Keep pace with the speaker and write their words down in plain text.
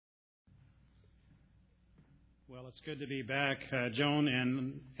Well, it's good to be back. Joan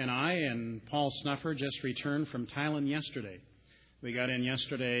and I and Paul Snuffer just returned from Thailand yesterday. We got in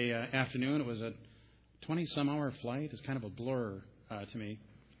yesterday afternoon. It was a 20-some-hour flight. It's kind of a blur to me.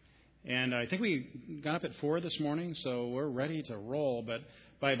 And I think we got up at 4 this morning, so we're ready to roll. But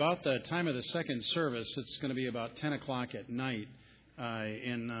by about the time of the second service, it's going to be about 10 o'clock at night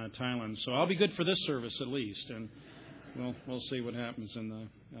in Thailand. So I'll be good for this service at least, and we'll see what happens in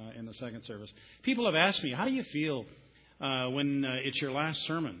the second service. People have asked me, how do you feel when it's your last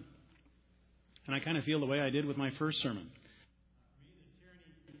sermon? And I kind of feel the way I did with my first sermon.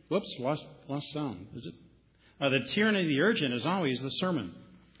 Whoops, lost sound. Is it? The tyranny of the urgent is always the sermon.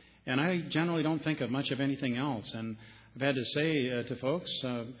 And I generally don't think of much of anything else. And I've had to say to folks,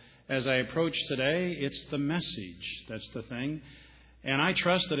 as I approach today, it's the message that's the thing. And I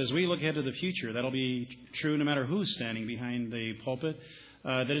trust that as we look ahead to the future, that'll be true no matter who's standing behind the pulpit,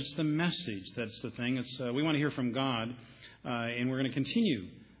 that it's the message that's the thing. We want to hear from God, and we're going to continue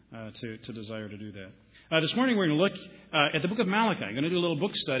to desire to do that. This morning we're going to look at the book of Malachi. I'm going to do a little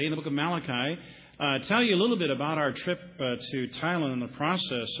book study in the book of Malachi, tell you a little bit about our trip to Thailand and the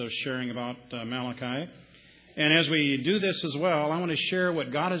process of sharing about Malachi. And as we do this as well, I want to share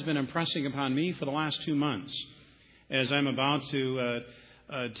what God has been impressing upon me for the last 2 months, as I'm about to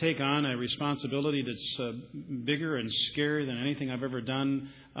take on a responsibility that's bigger and scarier than anything I've ever done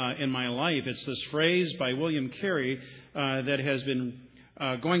in my life. It's this phrase by William Carey that has been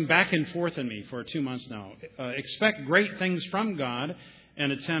going back and forth in me for 2 months now. Expect great things from God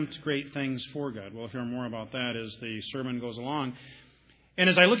and attempt great things for God. We'll hear more about that as the sermon goes along. And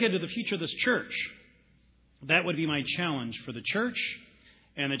as I look into the future of this church, that would be my challenge for the church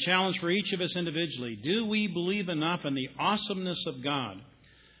and the challenge for each of us individually. Do we believe enough in the awesomeness of God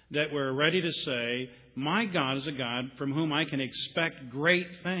that we're ready to say, my God is a God from whom I can expect great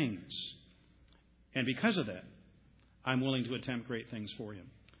things. And because of that, I'm willing to attempt great things for Him.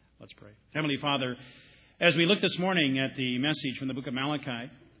 Let's pray. Heavenly Father, as we look this morning at the message from the book of Malachi,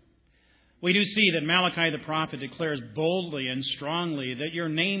 we do see that Malachi the prophet declares boldly and strongly that your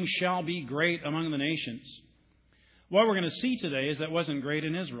name shall be great among the nations. What we're going to see today is that wasn't great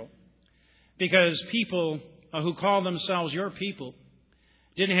in Israel, because people who call themselves your people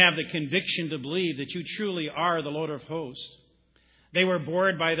didn't have the conviction to believe that you truly are the Lord of hosts. They were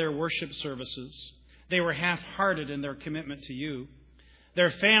bored by their worship services. They were half-hearted in their commitment to you.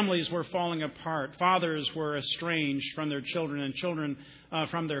 Their families were falling apart. Fathers were estranged from their children and children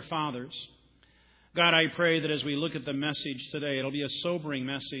from their fathers. God, I pray that as we look at the message today, it'll be a sobering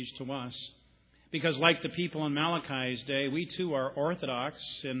message to us. Because like the people in Malachi's day, we too are orthodox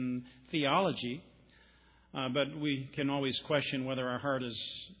in theology, but we can always question whether our heart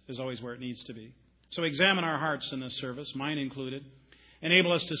is always where it needs to be. So examine our hearts in this service, mine included.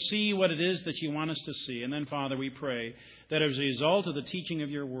 Enable us to see what it is that you want us to see. And then, Father, we pray that as a result of the teaching of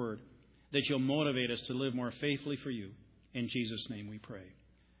your word, that you'll motivate us to live more faithfully for you. In Jesus' name we pray.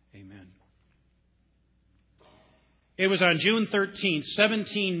 Amen. It was on June 13th,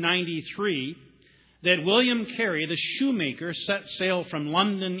 1793, that William Carey, the shoemaker, set sail from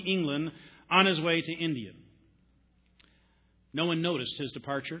London, England, on his way to India. No one noticed his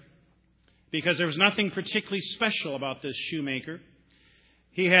departure because there was nothing particularly special about this shoemaker.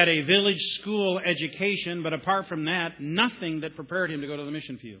 He had a village school education, but apart from that, nothing that prepared him to go to the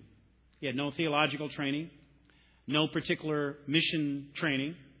mission field. He had no theological training, no particular mission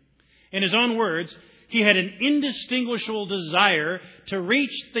training. In his own words, he had an indistinguishable desire to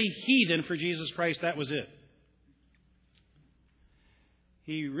reach the heathen for Jesus Christ. That was it.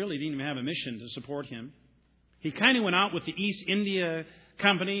 He really didn't even have a mission to support him. He kind of went out with the East India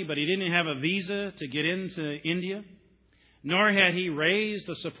Company, but he didn't have a visa to get into India. Nor had he raised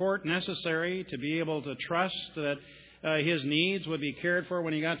the support necessary to be able to trust that his needs would be cared for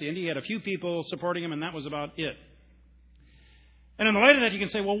when he got to India. He had a few people supporting him, and that was about it. And in the light of that, you can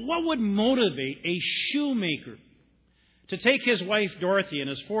say, well, what would motivate a shoemaker to take his wife Dorothy and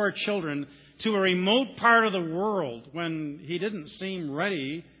his 4 children to a remote part of the world when he didn't seem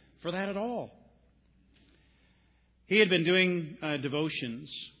ready for that at all? He had been doing devotions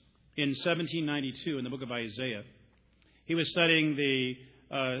in 1792 in the book of Isaiah. He was studying the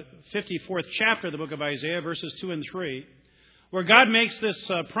 54th chapter of the book of Isaiah, verses 2 and 3, where God makes this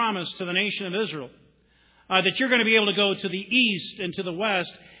promise to the nation of Israel, that you're going to be able to go to the east and to the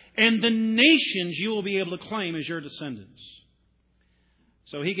west, and the nations you will be able to claim as your descendants.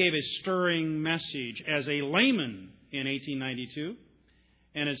 So he gave a stirring message as a layman in 1892,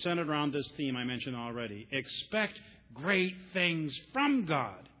 and it centered around this theme I mentioned already. Expect great things from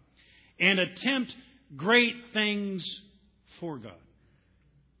God and attempt great things for God.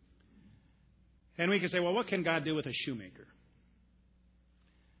 And we can say, well, what can God do with a shoemaker?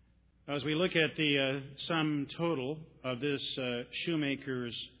 As we look at the sum total of this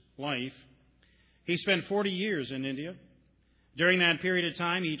shoemaker's life, he spent 40 years in India. During that period of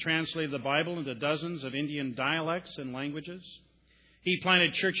time, he translated the Bible into dozens of Indian dialects and languages. He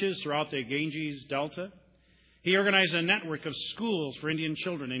planted churches throughout the Ganges Delta. He organized a network of schools for Indian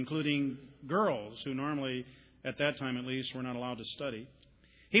children, including girls who normally, at that time at least, were not allowed to study.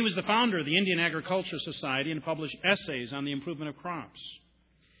 He was the founder of the Indian Agricultural Society and published essays on the improvement of crops.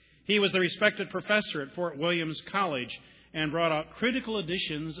 He was the respected professor at Fort Williams College and brought out critical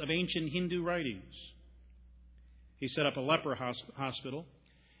editions of ancient Hindu writings. He set up a leper hospital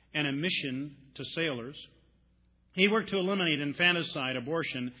and a mission to sailors. He worked to eliminate infanticide,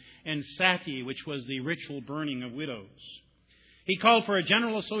 abortion, and sati, which was the ritual burning of widows. He called for a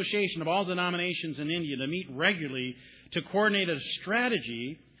general association of all denominations in India to meet regularly to coordinate a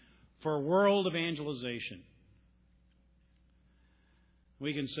strategy for world evangelization.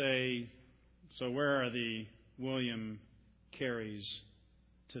 We can say, so where are the William Careys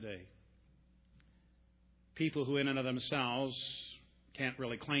today? People who in and of themselves can't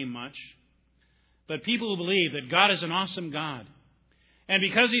really claim much, but people who believe that God is an awesome God. And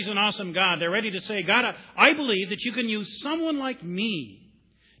because He's an awesome God, they're ready to say, God, I believe that you can use someone like me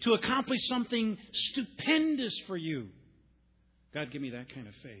to accomplish something stupendous for you. God, give me that kind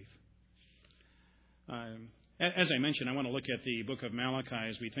of faith. As I mentioned, I want to look at the book of Malachi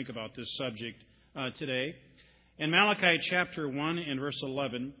as we think about this subject today. In Malachi chapter 1 and verse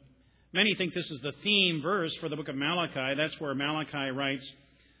 11, many think this is the theme verse for the book of Malachi. That's where Malachi writes,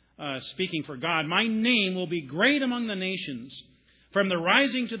 speaking for God, my name will be great among the nations, from the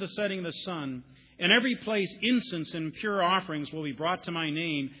rising to the setting of the sun. In every place incense and pure offerings will be brought to my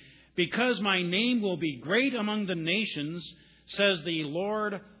name, because my name will be great among the nations, says the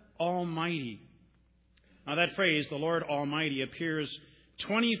Lord Almighty. Now that phrase, the Lord Almighty, appears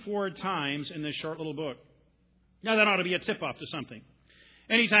 24 times in this short little book. Now that ought to be a tip-off to something.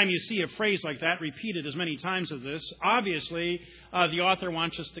 Anytime you see a phrase like that repeated as many times as this, obviously the author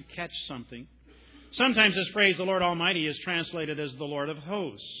wants us to catch something. Sometimes this phrase, the Lord Almighty, is translated as the Lord of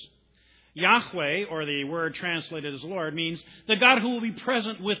hosts. Yahweh, or the word translated as Lord, means the God who will be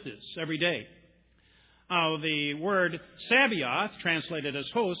present with us every day. The word Sabaoth, translated as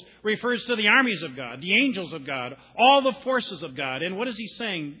host, refers to the armies of God, the angels of God, all the forces of God. And what is he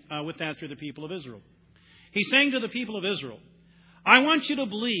saying with that through the people of Israel? He's saying to the people of Israel, I want you to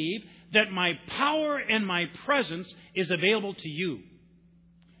believe that my power and my presence is available to you.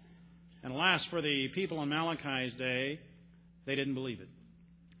 And alas, for the people in Malachi's day, they didn't believe it.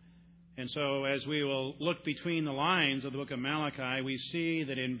 And so as we will look between the lines of the book of Malachi, we see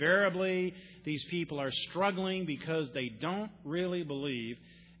that invariably these people are struggling because they don't really believe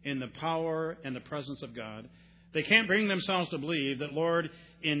in the power and the presence of God. They can't bring themselves to believe that Lord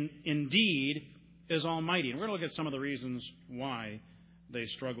indeed is almighty. And we're going to look at some of the reasons why they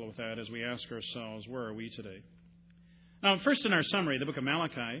struggle with that as we ask ourselves, where are we today? Now, first in our summary, the book of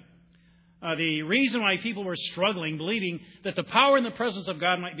Malachi, the reason why people were struggling, believing that the power and the presence of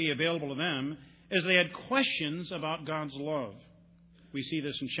God might be available to them, is they had questions about God's love. We see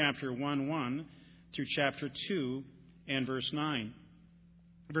this in chapter 1:1 through chapter 2 and verse 9.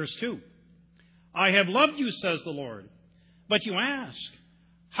 Verse 2, I have loved you, says the Lord, but you ask,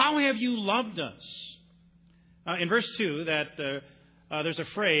 how have you loved us? In verse 2, there's a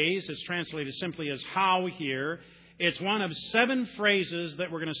phrase that's translated simply as how here. It's one of 7 phrases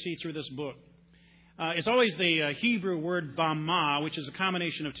that we're going to see through this book. It's always the Hebrew word bama, which is a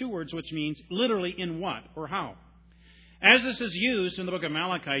combination of 2 words, which means literally in what or how. As this is used in the book of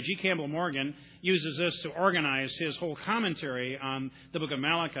Malachi, G. Campbell Morgan uses this to organize his whole commentary on the book of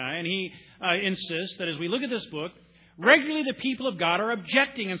Malachi. And he insists that as we look at this book, regularly the people of God are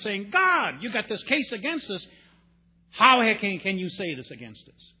objecting and saying, God, you've got this case against us. How can you say this against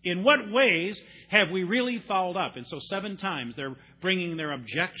us? In what ways have we really fouled up? And so 7 times they're bringing their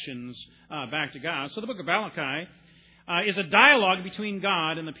objections back to God. So the book of Malachi is a dialogue between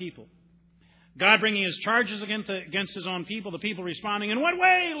God and the people. God bringing His charges against His own people, the people responding, in what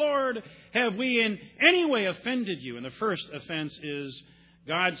way, Lord, have we in any way offended you? And the first offense is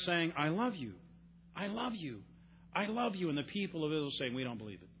God saying, I love you. I love you. I love you. And the people of Israel saying, we don't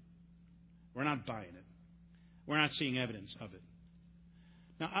believe it. We're not buying it. We're not seeing evidence of it.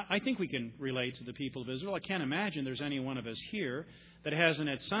 Now, I think we can relate to the people of Israel. I can't imagine there's any one of us here that hasn't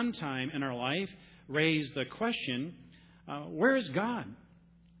at some time in our life raised the question, where is God?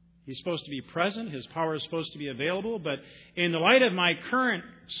 He's supposed to be present. His power is supposed to be available. But in the light of my current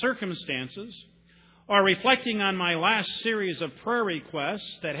circumstances, or reflecting on my last series of prayer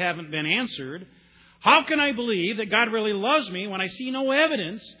requests that haven't been answered, How can I believe that God really loves me when I see no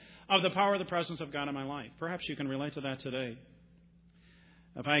evidence of the power of the presence of God in my life? Perhaps you can relate to that today.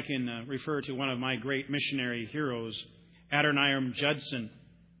 If I can refer to one of my great missionary heroes, Adoniram Judson.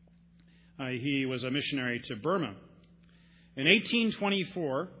 He was a missionary to Burma. In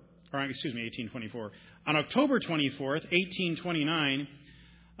 1824, on October 24th, 1829,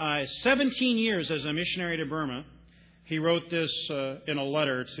 17 years as a missionary to Burma, he wrote this in a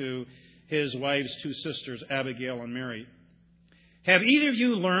letter to his wife's two sisters, Abigail and Mary. Have either of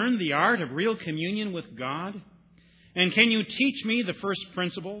you learned the art of real communion with God? And can you teach me the first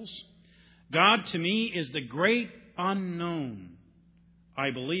principles? God to me is the great unknown.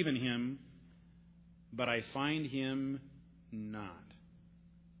 I believe in Him, but I find Him not.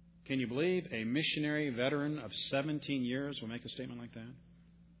 Can you believe a missionary veteran of 17 years will make a statement like that?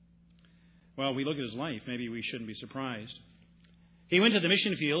 Well, we look at his life. Maybe we shouldn't be surprised. He went to the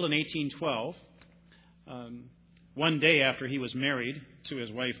mission field in 1812, one day after he was married to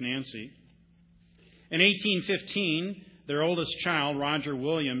his wife Nancy. In 1815, their oldest child, Roger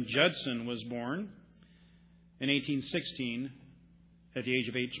William Judson, was born. In 1816, at the age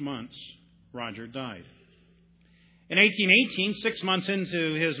of 8 months, Roger died. In 1818, 6 months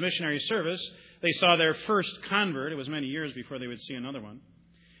into his missionary service, they saw their first convert. It was many years before they would see another one.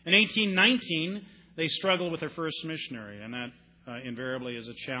 In 1819, they struggled with their first missionary, and that invariably is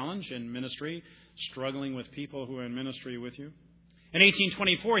a challenge in ministry, struggling with people who are in ministry with you. In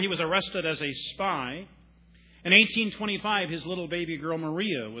 1824, he was arrested as a spy. In 1825, his little baby girl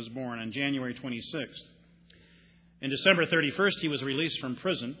Maria was born on January 26th. In December 31st, he was released from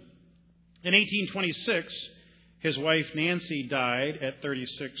prison. In 1826, his wife Nancy died at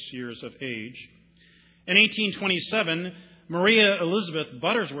 36 years of age. In 1827, Maria Elizabeth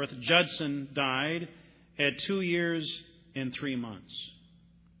Buttersworth Judson died at 2 years and 3 months.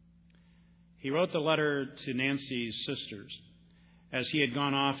 He wrote the letter to Nancy's sisters as he had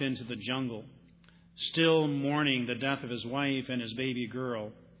gone off into the jungle, still mourning the death of his wife and his baby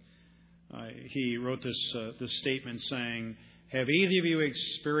girl. He wrote this statement saying, have either of you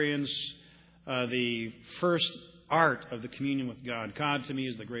experienced the first art of the communion with God? God to me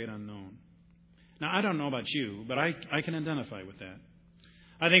is the great unknown. Now, I don't know about you, but I can identify with that.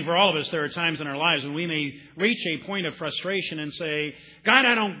 I think for all of us, there are times in our lives when we may reach a point of frustration and say, God,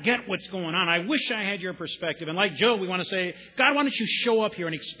 I don't get what's going on. I wish I had your perspective. And like Job, we want to say, God, why don't you show up here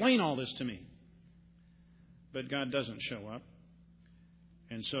and explain all this to me? But God doesn't show up.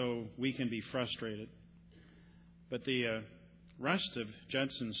 And so we can be frustrated. But the rest of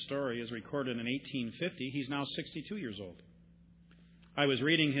Judson's story is recorded in 1850. He's now 62 years old. I was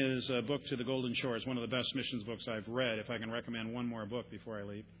reading his book, To the Golden Shores, one of the best missions books I've read, if I can recommend one more book before I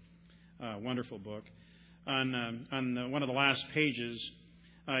leave. Wonderful book. On one of the last pages,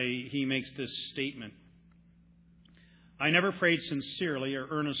 he makes this statement. I never prayed sincerely or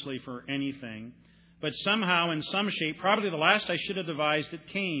earnestly for anything, but somehow, in some shape, probably the last I should have devised, it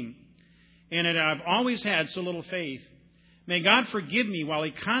came. And I've always had so little faith. May God forgive me while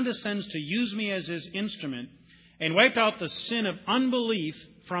He condescends to use me as His instrument and wipe out the sin of unbelief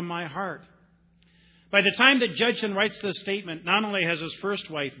from my heart. By the time that Judson writes this statement, not only has his first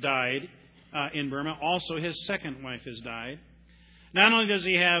wife died in Burma, also his second wife has died. Not only does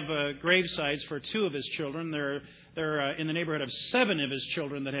he have gravesites for 2 of his children, there are in the neighborhood of 7 of his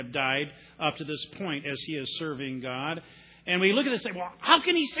children that have died up to this point as he is serving God. And we look at this and say, well, how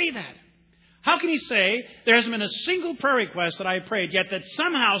can he say that? How can he say there hasn't been a single prayer request that I prayed, yet that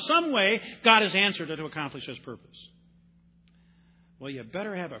somehow, some way, God has answered it to accomplish His purpose? Well, you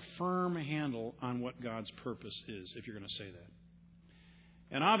better have a firm handle on what God's purpose is if you're going to say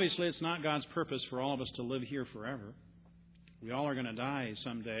that. And obviously, it's not God's purpose for all of us to live here forever. We all are going to die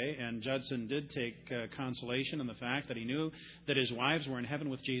someday, and Judson did take consolation in the fact that he knew that his wives were in heaven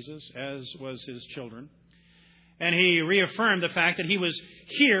with Jesus, as was his children. And he reaffirmed the fact that he was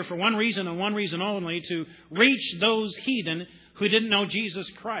here for one reason and one reason only, to reach those heathen who didn't know Jesus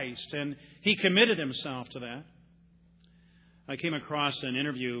Christ. And he committed himself to that. I came across an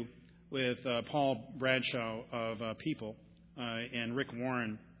interview with Paul Bradshaw of People and Rick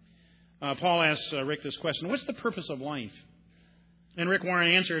Warren. Paul asked Rick this question, what's the purpose of life? And Rick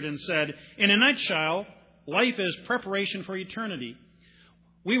Warren answered and said, in a nutshell, life is preparation for eternity.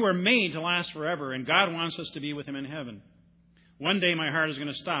 We were made to last forever, and God wants us to be with Him in heaven. One day my heart is going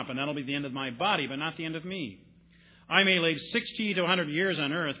to stop, and that'll be the end of my body, but not the end of me. I may live 60 to 100 years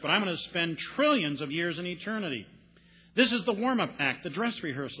on earth, but I'm going to spend trillions of years in eternity. This is the warm-up act, the dress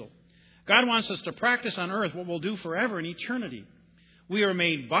rehearsal. God wants us to practice on earth what we'll do forever in eternity. We are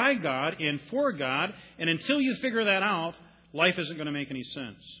made by God and for God, and until you figure that out, life isn't going to make any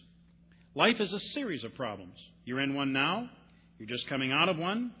sense. Life is a series of problems. You're in one now, you're just coming out of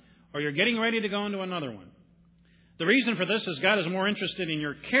one, or you're getting ready to go into another one. The reason for this is God is more interested in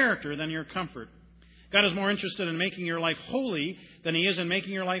your character than your comfort. God is more interested in making your life holy than He is in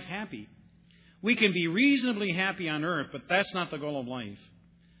making your life happy. We can be reasonably happy on earth, but that's not the goal of life.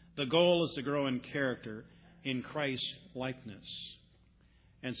 The goal is to grow in character, in Christ's likeness.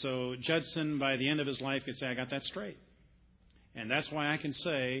 And so Judson, by the end of his life, could say, I got that straight. And that's why I can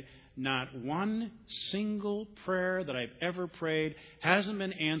say, not one single prayer that I've ever prayed hasn't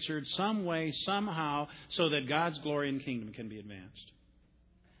been answered some way, somehow, so that God's glory and kingdom can be advanced.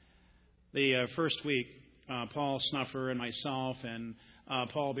 The first week, Paul Snuffer and myself and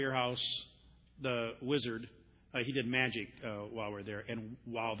Paul Beerhouse, the wizard, he did magic while we were there and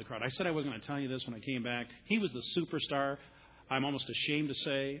wowed the crowd. I said I wasn't going to tell you this when I came back. He was the superstar, I'm almost ashamed to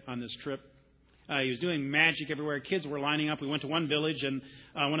say, on this trip. He was doing magic everywhere. Kids were lining up. We went to one village, and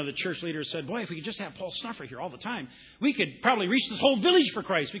one of the church leaders said, boy, if we could just have Paul Snuffer here all the time, we could probably reach this whole village for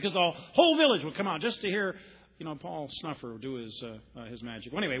Christ, because the whole village would come out just to hear, Paul Snuffer do his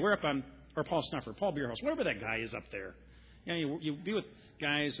magic. Well, anyway, we're up on, or Paul Snuffer, Paul Beerhouse, whatever that guy is up there. You be with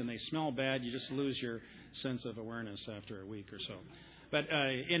guys and they smell bad, you just lose your sense of awareness after a week or so. But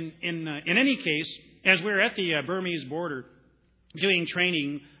in any case, as we're at the Burmese border, doing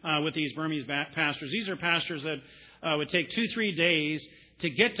training with these Burmese pastors. These are pastors that would take 2-3 days to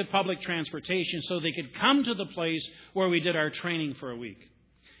get to public transportation so they could come to the place where we did our training for a week.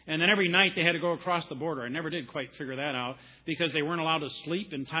 And then every night they had to go across the border. I never did quite figure that out because they weren't allowed to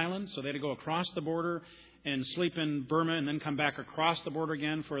sleep in Thailand, so they had to go across the border and sleep in Burma and then come back across the border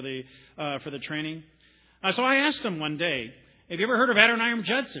again for the training. So I asked them one day, have you ever heard of Adoniram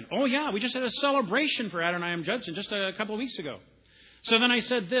Judson? Oh, yeah, we just had a celebration for Adoniram Judson just a couple of weeks ago. So then I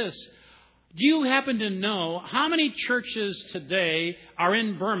said this, do you happen to know how many churches today are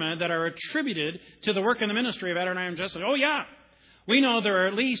in Burma that are attributed to the work and the ministry of Adoniram Judson? Oh, yeah. We know there are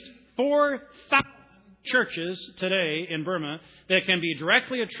at least 4,000 churches today in Burma that can be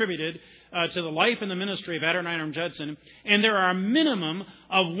directly attributed to the life and the ministry of Adoniram Judson. And there are a minimum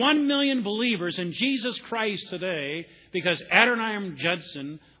of 1 million believers in Jesus Christ today because Adoniram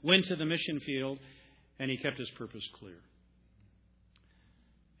Judson went to the mission field and he kept his purpose clear.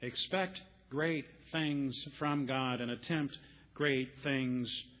 Expect great things from God and attempt great things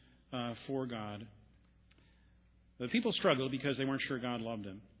for God. The people struggled because they weren't sure God loved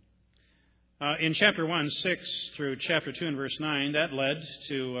them. In chapter 1, 6 through chapter 2 and verse 9, that led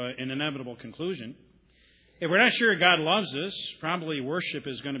to an inevitable conclusion. If we're not sure God loves us, probably worship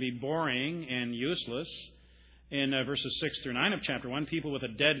is going to be boring and useless. In verses 6 through 9 of chapter 1, people with a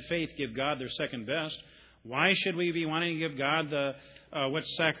dead faith give God their second best. Why should we be wanting to give God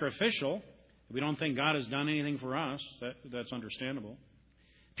what's sacrificial? If we don't think God has done anything for us, that's understandable.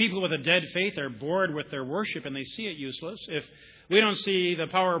 People with a dead faith are bored with their worship and they see it useless. If we don't see the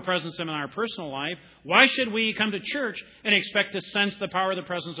power or presence in our personal life, why should we come to church and expect to sense the power or the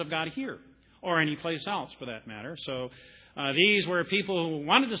presence of God here or any place else for that matter? So these were people who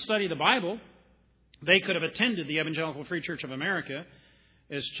wanted to study the Bible. They could have attended the Evangelical Free Church of America.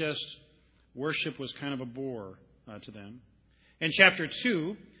 It's just worship was kind of a bore to them. In chapter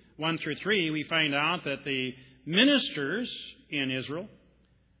 2, 1 through 3, we find out that the ministers in Israel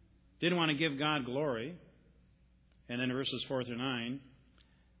didn't want to give God glory. And then in verses 4 through 9,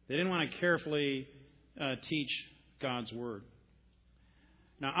 they didn't want to carefully teach God's Word.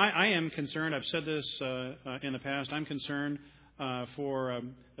 Now, I am concerned, I've said this in the past, I'm concerned for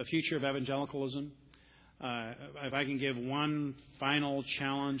the future of evangelicalism. If I can give one final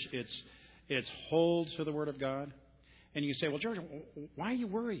challenge, it's hold to the Word of God. And you say, well, George, why are you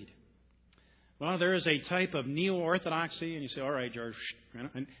worried? Well, there is a type of neo-orthodoxy, and you say, all right, George,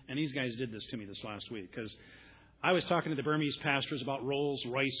 and these guys did this to me this last week, because I was talking to the Burmese pastors about Rolls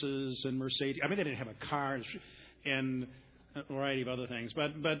Royces and Mercedes. I mean, they didn't have a car and a variety of other things.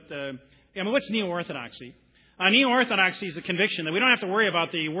 But what's neo-orthodoxy? Neo-orthodoxy is the conviction that we don't have to worry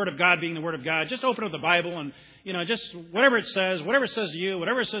about the Word of God being the Word of God. Just open up the Bible and, just whatever it says to you,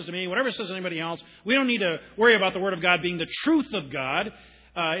 whatever it says to me, whatever it says to anybody else. We don't need to worry about the Word of God being the truth of God.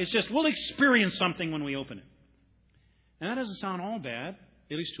 It's just we'll experience something when we open it. And that doesn't sound all bad,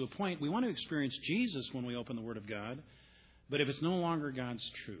 at least to a point. We want to experience Jesus when we open the Word of God. But if it's no longer God's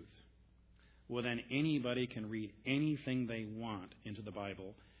truth, well, then anybody can read anything they want into the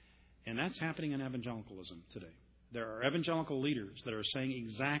Bible. And that's happening in evangelicalism today. There are evangelical leaders that are saying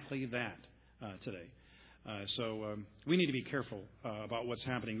exactly that today. So we need to be careful about what's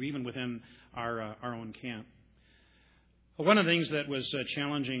happening, even within our own camp. One of the things that was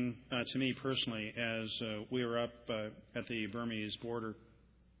challenging to me personally as we were up at the Burmese border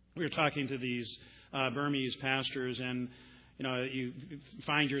we were talking to these Burmese pastors, and you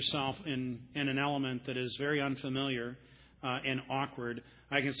find yourself in an element that is very unfamiliar and awkward.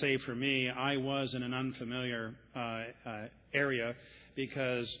 I can say for me, I was in an unfamiliar area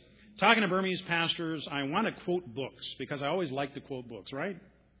because talking to Burmese pastors, I want to quote books because I always like to quote books, right?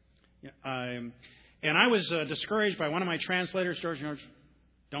 And I was discouraged by one of my translators, George,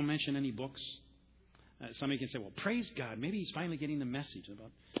 don't mention any books. Somebody can say, well, praise God, maybe he's finally getting the message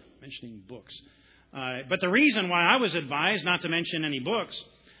about mentioning books. But the reason why I was advised not to mention any books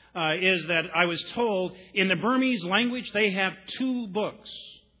is that I was told in the Burmese language they have 2 books.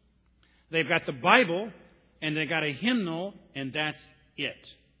 They've got the Bible and they've got a hymnal, and that's it.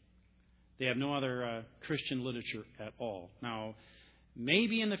 They have no other Christian literature at all. Now,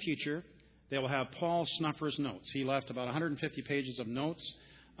 maybe in the future they will have Paul Snuffer's notes. He left about 150 pages of notes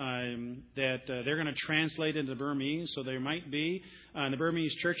that they're going to translate into Burmese. So there might be, in the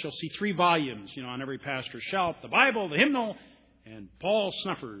Burmese church, you'll see 3 volumes, on every pastor's shelf: the Bible, the hymnal, and Paul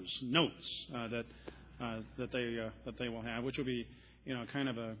Snuffer's notes that they will have, which will be, kind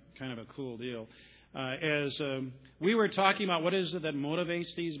of a cool deal. As we were talking about what is it that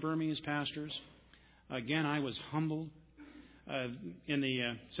motivates these Burmese pastors, again, I was humbled.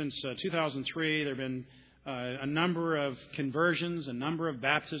 Since 2003, there have been a number of conversions, a number of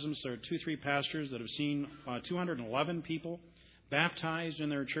baptisms. There are 2-3 pastors that have seen 211 people baptized in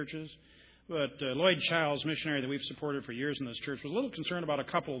their churches. But Lloyd Childs, missionary that we've supported for years in this church, was a little concerned about a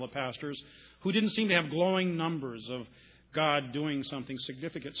couple of the pastors who didn't seem to have glowing numbers of God doing something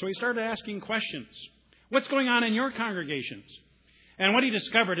significant. So he started asking questions. What's going on in your congregations? And what he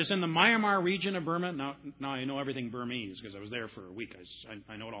discovered is in the Myanmar region of Burma. Now I know everything Burmese because I was there for a week.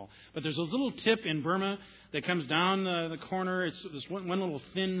 I know it all. But there's a little tip in Burma that comes down the corner. It's this one little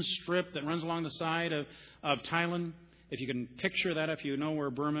thin strip that runs along the side of Thailand. If you can picture that, if you know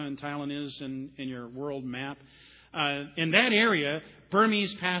where Burma and Thailand is in your world map. In that area,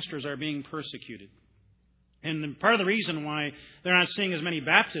 Burmese pastors are being persecuted. And part of the reason why they're not seeing as many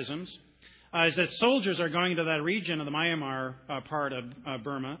baptisms is that soldiers are going to that region of the Myanmar part of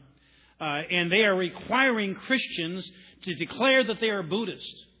Burma, and they are requiring Christians to declare that they are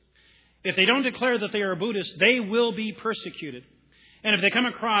Buddhist. If they don't declare that they are Buddhist, they will be persecuted. And if they come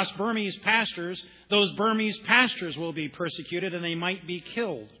across Burmese pastors, those Burmese pastors will be persecuted and they might be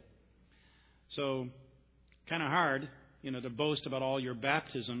killed. So, kind of hard, to boast about all your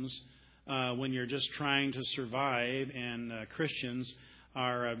baptisms when you're just trying to survive and Christians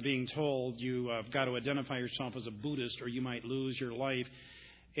are being told you have got to identify yourself as a Buddhist or you might lose your life.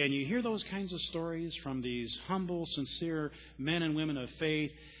 And you hear those kinds of stories from these humble, sincere men and women of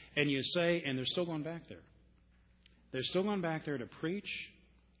faith, and you say, and they're still going back there. They're still going back there to preach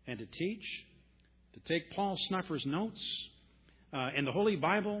and to teach, to take Paul Snuffer's notes and the Holy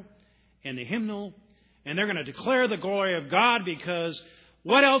Bible and the hymnal, and they're going to declare the glory of God, because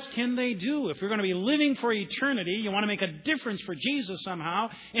what else can they do? If you're going to be living for eternity, you want to make a difference for Jesus somehow,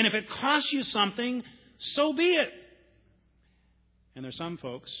 and if it costs you something, so be it. And there's some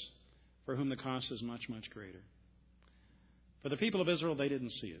folks for whom the cost is much, much greater. For the people of Israel, they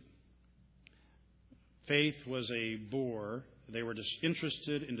didn't see it. Faith was a bore. They were just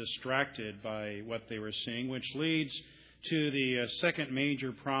interested and distracted by what they were seeing, which leads to the second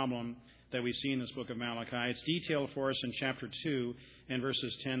major problem that we see in this book of Malachi. It's detailed for us in chapter 2 and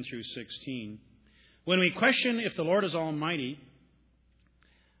verses 10 through 16. When we question if the Lord is almighty,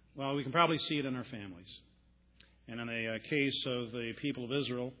 well, we can probably see it in our families. And in the case of the people of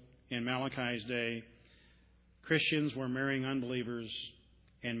Israel in Malachi's day, Christians were marrying unbelievers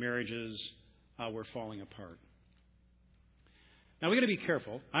and marriages were falling apart. Now, we've got to be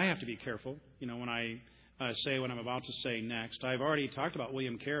careful. I have to be careful, when I say what I'm about to say next. I've already talked about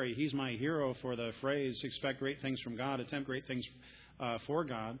William Carey. He's my hero for the phrase, expect great things from God, attempt great things for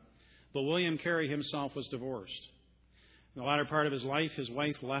God. But William Carey himself was divorced. In the latter part of his life, his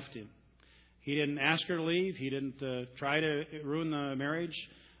wife left him. He didn't ask her to leave. He didn't try to ruin the marriage.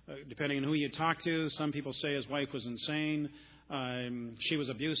 Depending on who you talk to, some people say his wife was insane. She was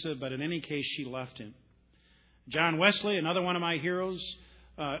abusive, but in any case, she left him. John Wesley, another one of my heroes,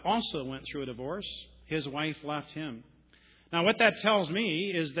 also went through a divorce. His wife left him. Now, what that tells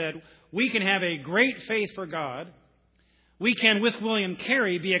me is that we can have a great faith for God. We can, with William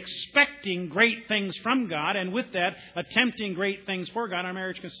Carey, be expecting great things from God, and with that, attempting great things for God. Our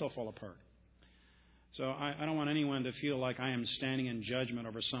marriage can still fall apart. So I don't want anyone to feel like I am standing in judgment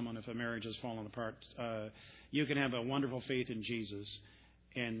over someone if a marriage has fallen apart. You can have a wonderful faith in Jesus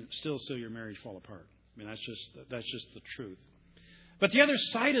and still see your marriage fall apart. I mean, that's just the truth. But the other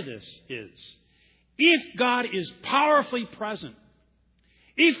side of this is, if God is powerfully present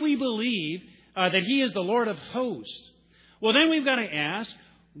if we believe that He is the Lord of hosts, well, then we've got to ask,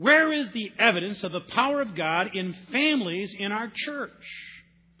 where is the evidence of the power of God in families in our church?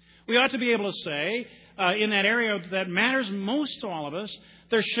 We ought to be able to say, in that area that matters most to all of us,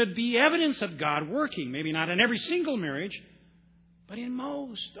 there should be evidence of God working. Maybe not in every single marriage, but in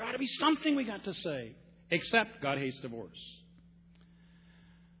most. There ought to be something we got to say, except God hates divorce.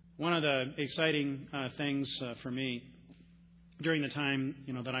 One of the exciting things for me during the time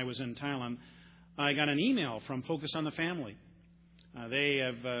that I was in Thailand, I got an email from Focus on the Family. They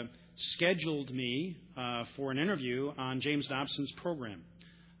have scheduled me for an interview on James Dobson's program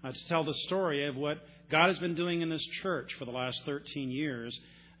to tell the story of what God has been doing in this church for the last 13 years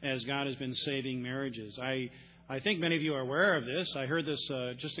as God has been saving marriages. I think many of you are aware of this. I heard this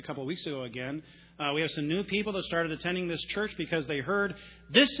just a couple of weeks ago again. We have some new people that started attending this church because they heard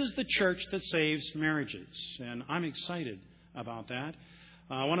this is the church that saves marriages. And I'm excited about that.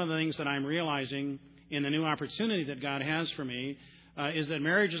 One of the things that I'm realizing in the new opportunity that God has for me is that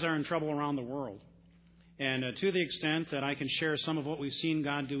marriages are in trouble around the world. And to the extent that I can share some of what we've seen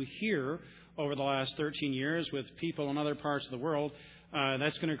God do here over the last 13 years with people in other parts of the world,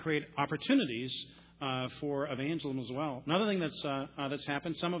 that's going to create opportunities for evangelism as well. Another thing that's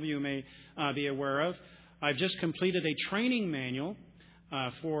happened, some of you may be aware of, I've just completed a training manual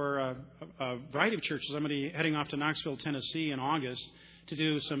for a variety of churches. I'm going to be heading off to Knoxville, Tennessee in August to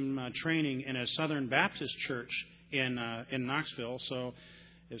do some training in a Southern Baptist church in Knoxville. So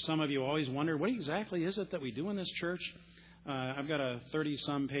if some of you always wonder, what exactly is it that we do in this church? I've got a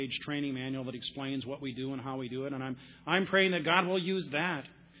 30-some page training manual that explains what we do and how we do it. And I'm praying that God will use that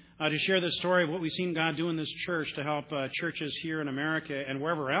to share the story of what we've seen God do in this church to help churches here in America and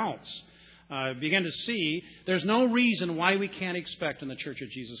wherever else begin to see there's no reason why we can't expect in the Church of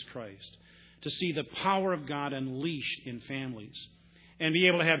Jesus Christ to see the power of God unleashed in families and be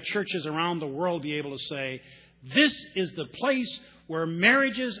able to have churches around the world be able to say, this is the place where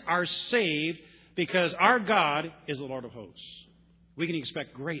marriages are saved because our God is the Lord of hosts. We can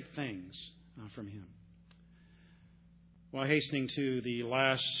expect great things from Him. Well, hastening to the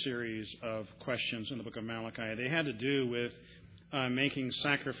last series of questions in the book of Malachi, they had to do with making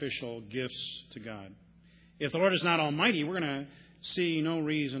sacrificial gifts to God. If the Lord is not almighty, we're going to see no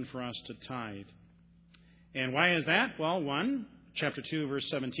reason for us to tithe. And why is that? Well, chapter 2, verse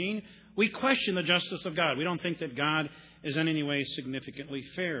 17, we question the justice of God. We don't think that God is in any way significantly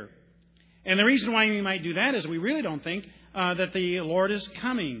fair. And the reason why we might do that is we really don't think that the Lord is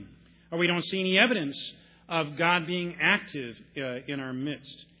coming, or we don't see any evidence of God being active in our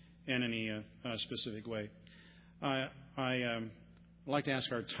midst in any specific way. I'd like to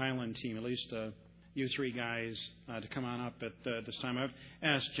ask our Thailand team, at least you three guys, to come on up at this time. I've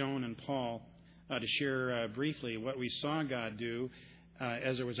asked Joan and Paul to share briefly what we saw God do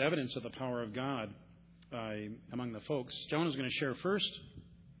as there was evidence of the power of God among the folks. Joan is going to share first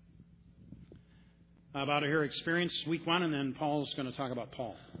about her experience week 1, and then Paul's going to talk about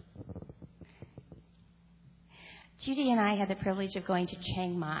Paul. Judy and I had the privilege of going to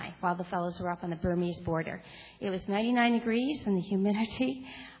Chiang Mai while the fellows were up on the Burmese border. It was 99 degrees and the humidity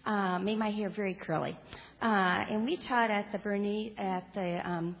made my hair very curly. And we taught at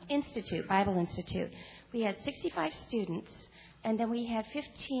the Institute, Bible Institute. We had 65 students, and then we had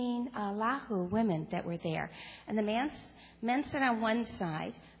 15 Lahu women that were there. And the men sit on one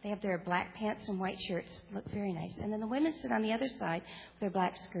side. They have their black pants and white shirts, look very nice. And then the women sit on the other side with their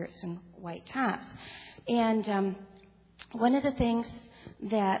black skirts and white tops. And one of the things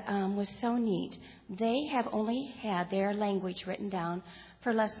that was so neat, they have only had their language written down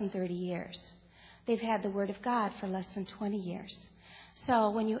for less than 30 years. They've had the Word of God for less than 20 years. So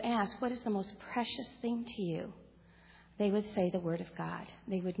when you ask, what is the most precious thing to you? They would say the Word of God.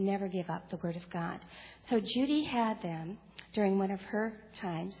 They would never give up the Word of God. So Judy had them, during one of her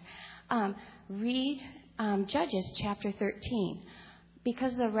times, read Judges chapter 13.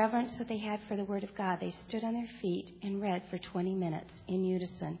 Because of the reverence that they had for the Word of God, they stood on their feet and read for 20 minutes in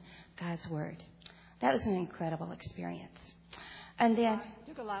unison God's Word. That was an incredible experience. And then it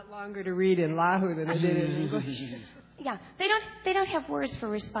took a lot longer to read in Lahu than it did in English. Yeah, they don't have words for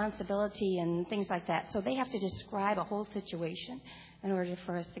responsibility and things like that, so they have to describe a whole situation in order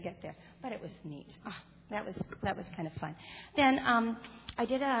for us to get there. But it was neat. That was kind of fun. Then I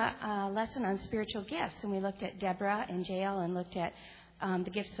did a lesson on spiritual gifts, and we looked at Deborah and Jael and looked at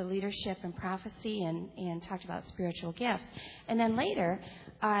the gifts of leadership and prophecy and talked about spiritual gifts. And then later,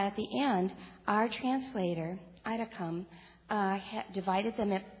 at the end, our translator, Idacum, divided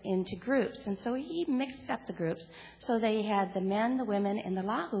them into groups. And so he mixed up the groups. So they had the men, the women, and the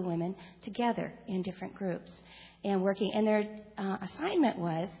Lahu women together in different groups. and working. And their assignment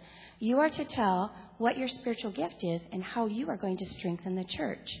was, you are to tell what your spiritual gift is and how you are going to strengthen the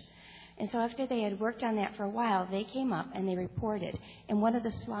church. And so after they had worked on that for a while, they came up and they reported. And one of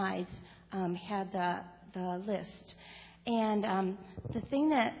the slides had the list. And the thing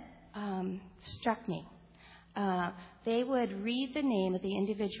that struck me, they would read the name of the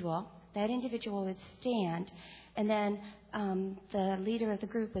individual. That individual would stand, and then the leader of the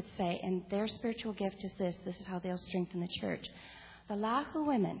group would say, and their spiritual gift is this. This is how they'll strengthen the church. The Lahu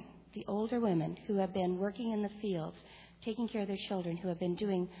women, the older women who have been working in the fields, taking care of their children, who have been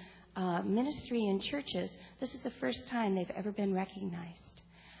doing ministry in churches, this is the first time they've ever been recognized.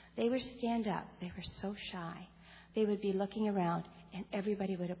 They would stand up. They were so shy. They would be looking around, and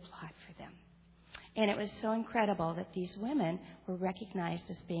everybody would applaud for them. And it was so incredible that these women were recognized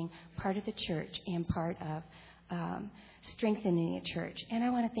as being part of the church and part of strengthening the church. And I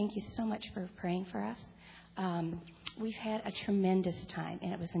want to thank you so much for praying for us. We've had a tremendous time,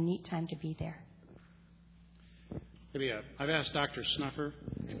 and it was a neat time to be there. I've asked Dr. Snuffer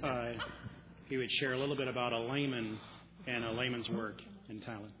he would share a little bit about a layman and a layman's work in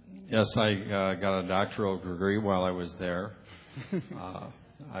Thailand. Yes, I got a doctoral degree while I was there.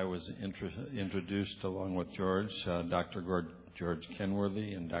 I was introduced along with George, Dr. George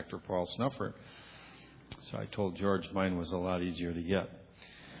Kenworthy and Dr. Paul Snuffer. So I told George mine was a lot easier to get.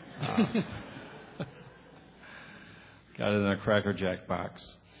 Got it in a Cracker Jack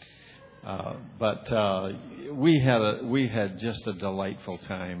box. But we had just a delightful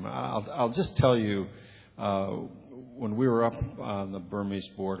time. I'll just tell you, when we were up on the Burmese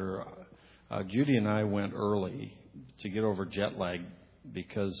border, Judy and I went early to get over jet lag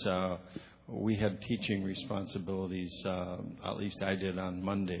because we had teaching responsibilities. At least I did on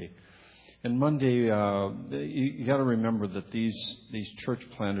Monday. And Monday, you got to remember that these church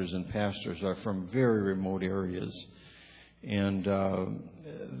planters and pastors are from very remote areas. And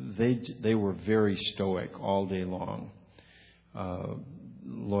they were very stoic all day long.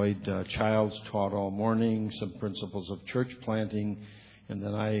 Lloyd Childs taught all morning some principles of church planting, and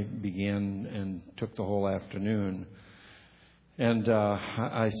then I began and took the whole afternoon. And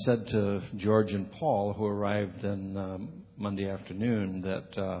I said to George and Paul, who arrived on Monday afternoon,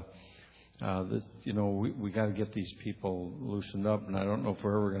 that we got to get these people loosened up, and I don't know if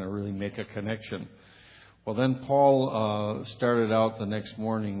we're ever going to really make a connection. Well, then Paul started out the next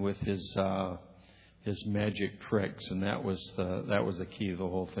morning with his magic tricks, and that was the key to the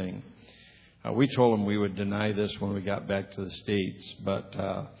whole thing. We told him we would deny this when we got back to the States, but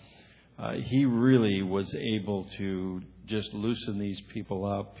he really was able to just loosen these people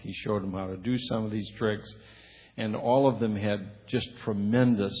up. He showed them how to do some of these tricks, and all of them had just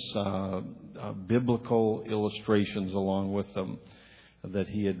tremendous biblical illustrations along with them that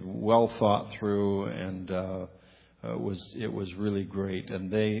he had well thought through, and it was really great. And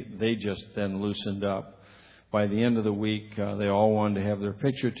they just then loosened up. By the end of the week, they all wanted to have their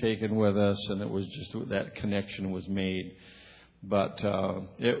picture taken with us, and it was just that connection was made. But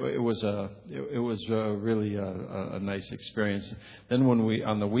it was really a nice experience. Then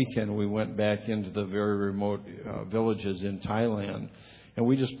on the weekend we went back into the very remote villages in Thailand. And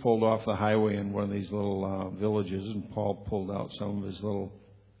we just pulled off the highway in one of these little villages, and Paul pulled out some of his little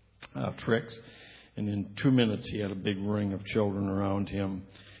tricks. And in 2 minutes, he had a big ring of children around him.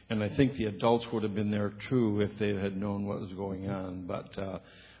 And I think the adults would have been there, too, if they had known what was going on. But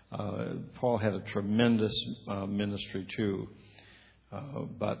Paul had a tremendous ministry, too.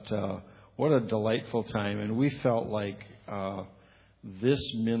 But what a delightful time. And we felt like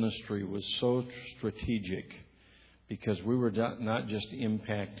this ministry was so strategic, because we were not just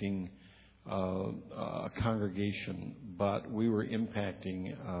impacting a congregation, but we were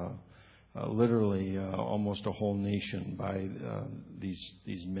impacting literally almost a whole nation by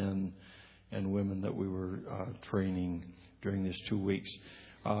these men and women that we were training during these 2 weeks.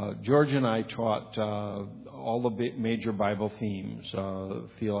 George and I taught all the major Bible themes,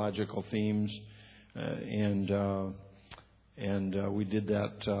 theological themes, and we did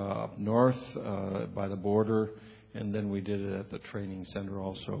that up north by the border. And then we did it at the training center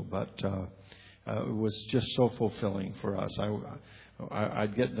also. But it was just so fulfilling for us.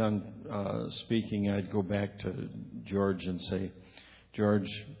 I'd get done speaking. I'd go back to George and say, George,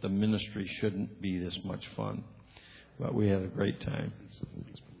 the ministry shouldn't be this much fun. But we had a great time.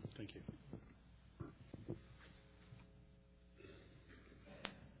 Thank you.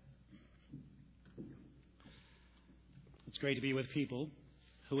 It's great to be with people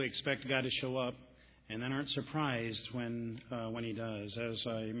who expect God to show up and then aren't surprised when he does. As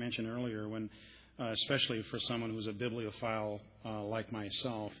I mentioned earlier, when especially for someone who's a bibliophile like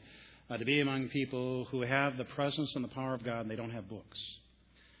myself, to be among people who have the presence and the power of God and they don't have books.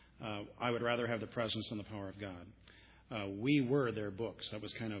 I would rather have the presence and the power of God. We were their books. That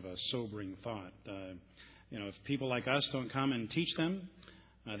was kind of a sobering thought. If people like us don't come and teach them,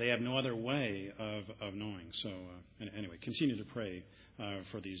 they have no other way of knowing. So anyway, continue to pray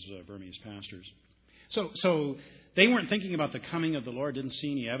for these Burmese pastors. So they weren't thinking about the coming of the Lord, didn't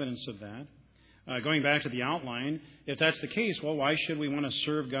see any evidence of that. Going back to the outline, if that's the case, well, why should we want to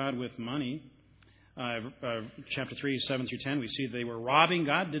serve God with money? Chapter 3, 7 through 10, we see they were robbing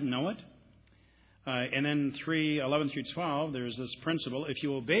God, didn't know it. And then 3, 11 through 12, there's this principle, if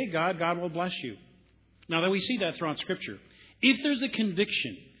you obey God, God will bless you. Now, we see that throughout Scripture. If there's a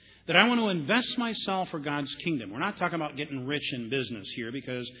conviction that I want to invest myself for God's kingdom, we're not talking about getting rich in business here,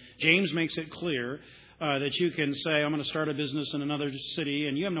 because James makes it clear that you can say, I'm going to start a business in another city,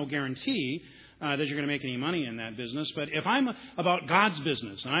 and you have no guarantee that you're going to make any money in that business. But if I'm about God's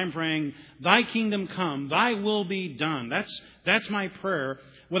business, and I'm praying, thy kingdom come, thy will be done, that's my prayer,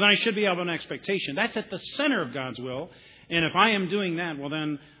 well, then I should be of an expectation. That's at the center of God's will. And if I am doing that, well,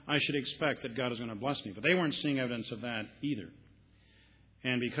 then I should expect that God is going to bless me. But they weren't seeing evidence of that either.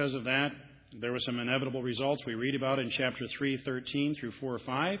 And because of that, there were some inevitable results we read about in chapter 3:13 through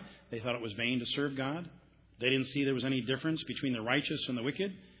 4:5. They thought it was vain to serve God. They didn't see there was any difference between the righteous and the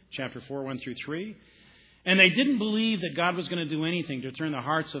wicked. Chapter 4, 1 through 3. And they didn't believe that God was going to do anything to turn the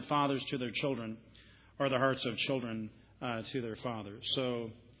hearts of fathers to their children, or the hearts of children to their fathers.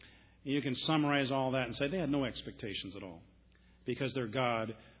 So you can summarize all that and say they had no expectations at all, because their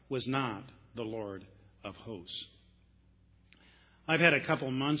God was not the Lord of hosts. I've had a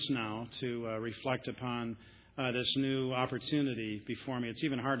couple months now to reflect upon this new opportunity before me. It's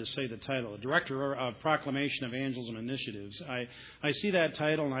even hard to say the title. Director of Proclamation, Evangelism Initiatives. I see that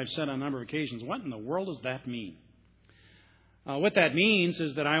title, and I've said on a number of occasions, what in the world does that mean? What that means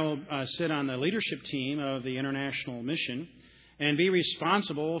is that I will sit on the leadership team of the international mission and be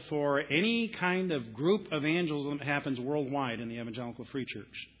responsible for any kind of group evangelism that happens worldwide in the Evangelical Free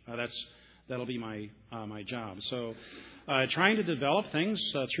Church. That'll be my job. So trying to develop things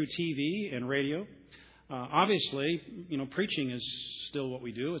through TV and radio. Obviously, preaching is still what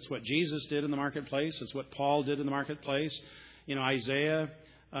we do. It's what Jesus did in the marketplace. It's what Paul did in the marketplace. Isaiah,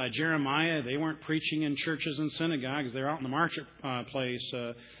 Jeremiah, they weren't preaching in churches and synagogues. They're out in the marketplace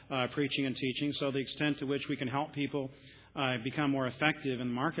preaching and teaching. So the extent to which we can help people become more effective in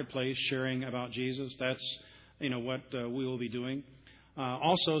the marketplace, sharing about Jesus, that's what we will be doing.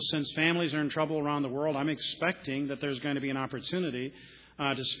 Also, since families are in trouble around the world, I'm expecting that there's going to be an opportunity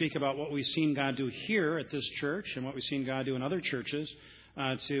to speak about what we've seen God do here at this church and what we've seen God do in other churches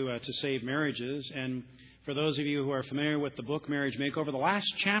to save marriages. And for those of you who are familiar with the book Marriage Makeover, the last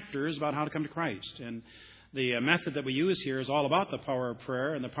chapter is about how to come to Christ. And the method that we use here is all about the power of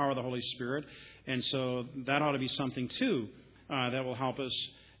prayer and the power of the Holy Spirit. And so that ought to be something, too, that will help us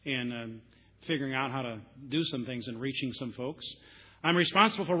in figuring out how to do some things and reaching some folks. I'm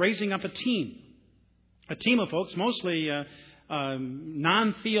responsible for raising up a team of folks, mostly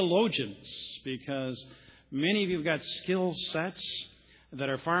non-theologians, because many of you have got skill sets that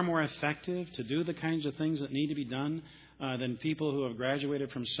are far more effective to do the kinds of things that need to be done than people who have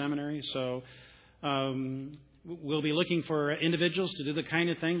graduated from seminary. So we'll be looking for individuals to do the kind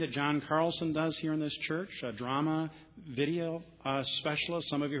of thing that John Carlson does here in this church, a drama video specialist.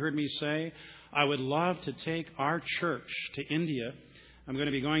 Some of you heard me say, I would love to take our church to India. I'm going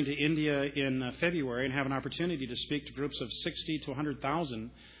to be going to India in February and have an opportunity to speak to groups of 60 to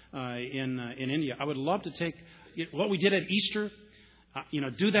 100,000 in India. I would love to take what we did at Easter,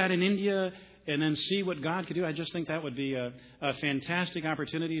 do that in India, and then see what God could do. I just think that would be a fantastic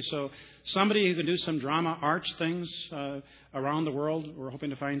opportunity. So somebody who can do some drama arts things around the world, we're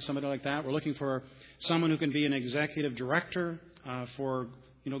hoping to find somebody like that. We're looking for someone who can be an executive director for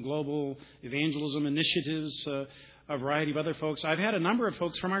global evangelism initiatives, a variety of other folks. I've had a number of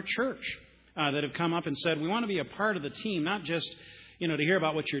folks from our church that have come up and said, we want to be a part of the team, not just to hear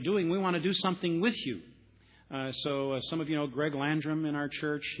about what you're doing. We want to do something with you. So some of you know Greg Landrum in our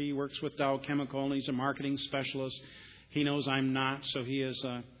church. He works with Dow Chemical, and he's a marketing specialist. He knows I'm not, so he has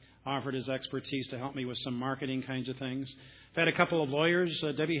offered his expertise to help me with some marketing kinds of things. I've had a couple of lawyers.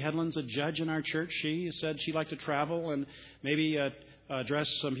 Debbie Hedlund's a judge in our church. She said she'd like to travel and maybe address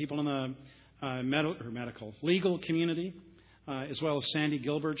some people in the medical legal community, as well as Sandy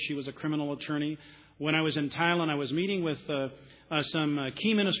Gilbert. She was a criminal attorney. When I was in Thailand, I was meeting with some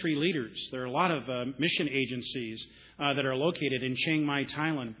key ministry leaders. There are a lot of mission agencies that are located in Chiang Mai,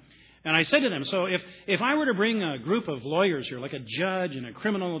 Thailand. And I said to them, so if I were to bring a group of lawyers here, like a judge and a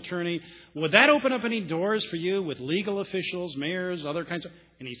criminal attorney, would that open up any doors for you with legal officials, mayors, other kinds of...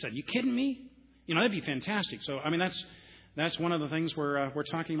 And he said, you kidding me? That'd be fantastic. So, that's one of the things we're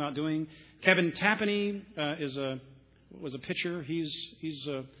talking about doing. Kevin Tapany was a pitcher. He's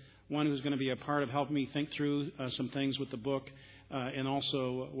one who's going to be a part of helping me think through some things with the book and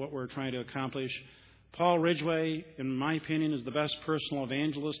also what we're trying to accomplish. Paul Ridgway, in my opinion, is the best personal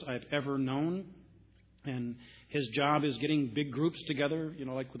evangelist I've ever known. And his job is getting big groups together,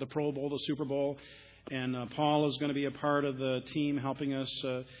 like with the Pro Bowl, the Super Bowl. And Paul is going to be a part of the team helping us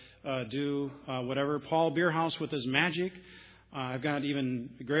do whatever. Paul Bierhaus with his magic. I've got even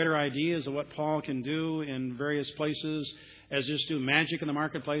greater ideas of what Paul can do in various places as just do magic in the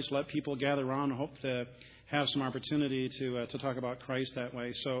marketplace, let people gather around and hope to have some opportunity to talk about Christ that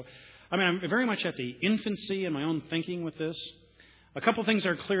way. So, I'm very much at the infancy in my own thinking with this. A couple things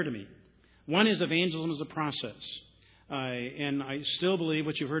are clear to me. One is evangelism is a process. And I still believe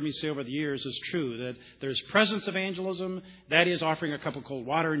what you've heard me say over the years is true, that there's presence evangelism, that is offering a cup of cold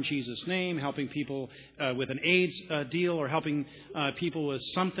water in Jesus' name, helping people with an AIDS deal, or helping people with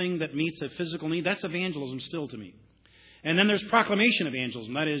something that meets a physical need. That's evangelism still to me. And then there's proclamation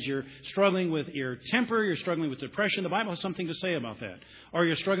evangelism. That is, you're struggling with your temper, you're struggling with depression. The Bible has something to say about that. Or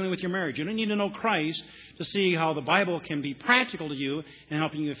you're struggling with your marriage. You don't need to know Christ to see how the Bible can be practical to you in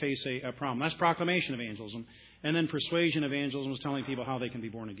helping you face a problem. That's proclamation evangelism. And then persuasion evangelism is telling people how they can be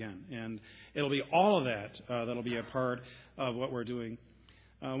born again. And it'll be all of that that'll be a part of what we're doing.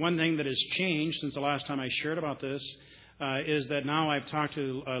 One thing that has changed since the last time I shared about this is that now I've talked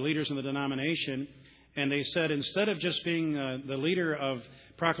to leaders in the denomination, and they said instead of just being the leader of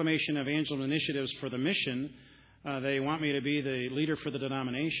proclamation evangelism initiatives for the mission, they want me to be the leader for the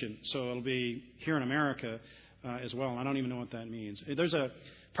denomination. So it'll be here in America as well. I don't even know what that means. There's a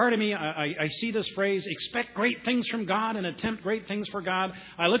part of me, I see this phrase, expect great things from God and attempt great things for God.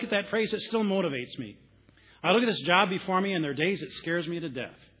 I look at that phrase, it still motivates me. I look at this job before me, and there are days it scares me to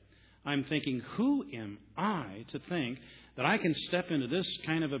death. I'm thinking, who am I to think that I can step into this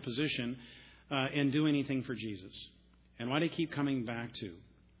kind of a position and do anything for Jesus? And what I keep coming back to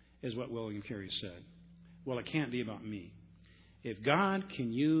is what William Carey said. Well, it can't be about me. If God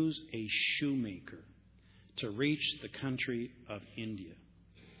can use a shoemaker to reach the country of India,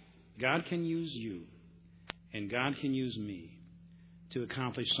 God can use you, and God can use me to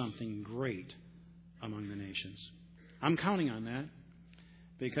accomplish something great among the nations. I'm counting on that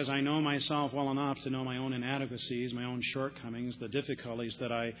because I know myself well enough to know my own inadequacies, my own shortcomings, the difficulties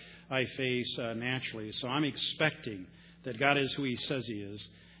that I face naturally. So I'm expecting that God is who He says He is,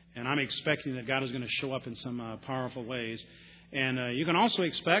 and I'm expecting that God is going to show up in some powerful ways. And you can also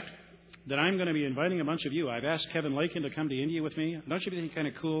expect that I'm going to be inviting a bunch of you. I've asked Kevin Lakin to come to India with me. Don't you think kind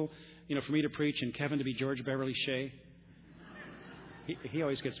of cool, for me to preach and Kevin to be George Beverly Shea? He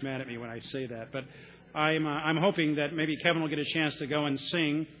always gets mad at me when I say that. But I'm hoping that maybe Kevin will get a chance to go and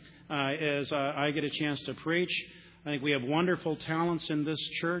sing as I get a chance to preach. I think we have wonderful talents in this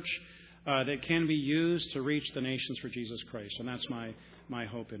church that can be used to reach the nations for Jesus Christ. And that's my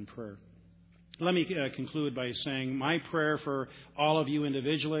hope and prayer. Let me conclude by saying my prayer for all of you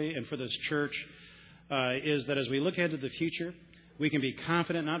individually and for this church is that as we look ahead to the future, we can be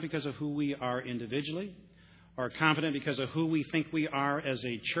confident not because of who we are individually or confident because of who we think we are as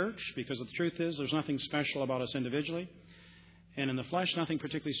a church, because the truth is there's nothing special about us individually, and in the flesh, nothing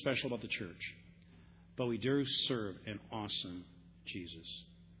particularly special about the church. But we do serve an awesome Jesus.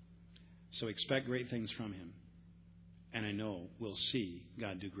 So expect great things from Him. And I know we'll see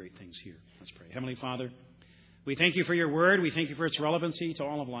God do great things here. Let's pray. Heavenly Father, we thank You for Your Word. We thank You for its relevancy to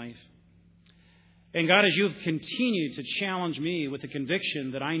all of life. And God, as You've continued to challenge me with the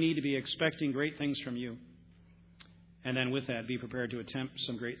conviction that I need to be expecting great things from You, and then with that, be prepared to attempt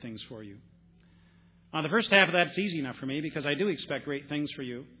some great things for You. The first half of that's easy enough for me because I do expect great things for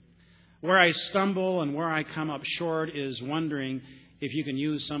You. Where I stumble and where I come up short is wondering if You can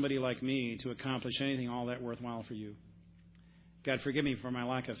use somebody like me to accomplish anything all that worthwhile for You. God, forgive me for my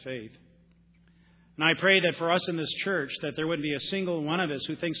lack of faith. And I pray that for us in this church, that there wouldn't be a single one of us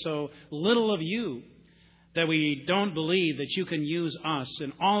who thinks so little of You that we don't believe that You can use us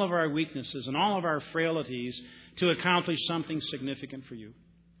in all of our weaknesses and all of our frailties to accomplish something significant for You.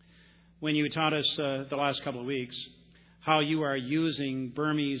 When You taught us the last couple of weeks how You are using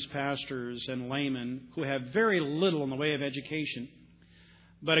Burmese pastors and laymen who have very little in the way of education,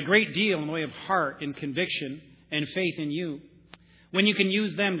 but a great deal in the way of heart and conviction and faith in You. When You can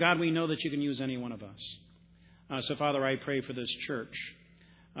use them, God, we know that You can use any one of us. So, Father, I pray for this church,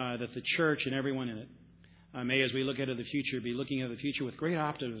 that the church and everyone in it May, as we look into the future, be looking at the future with great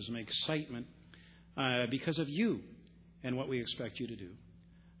optimism and excitement because of you and what we expect you to do.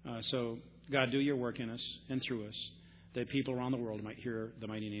 So, God, do your work in us and through us, that people around the world might hear the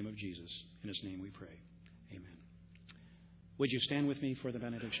mighty name of Jesus. In His name we pray. Amen. Would you stand with me for the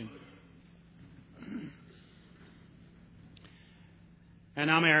benediction? And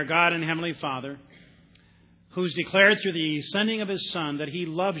now may our God and Heavenly Father, who's declared through the sending of His Son that He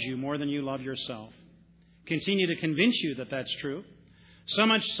loves you more than you love yourself, continue to convince you that that's true, so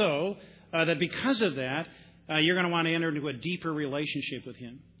much so that because of that, you're going to want to enter into a deeper relationship with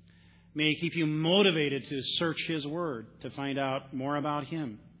Him. May He keep you motivated to search His Word, to find out more about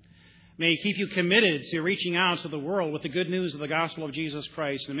Him. May He keep you committed to reaching out to the world with the good news of the gospel of Jesus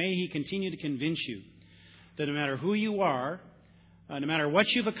Christ. And may He continue to convince you that no matter who you are, no matter what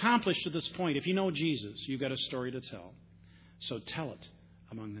you've accomplished to this point, if you know Jesus, you've got a story to tell. So tell it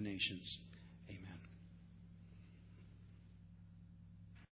among the nations.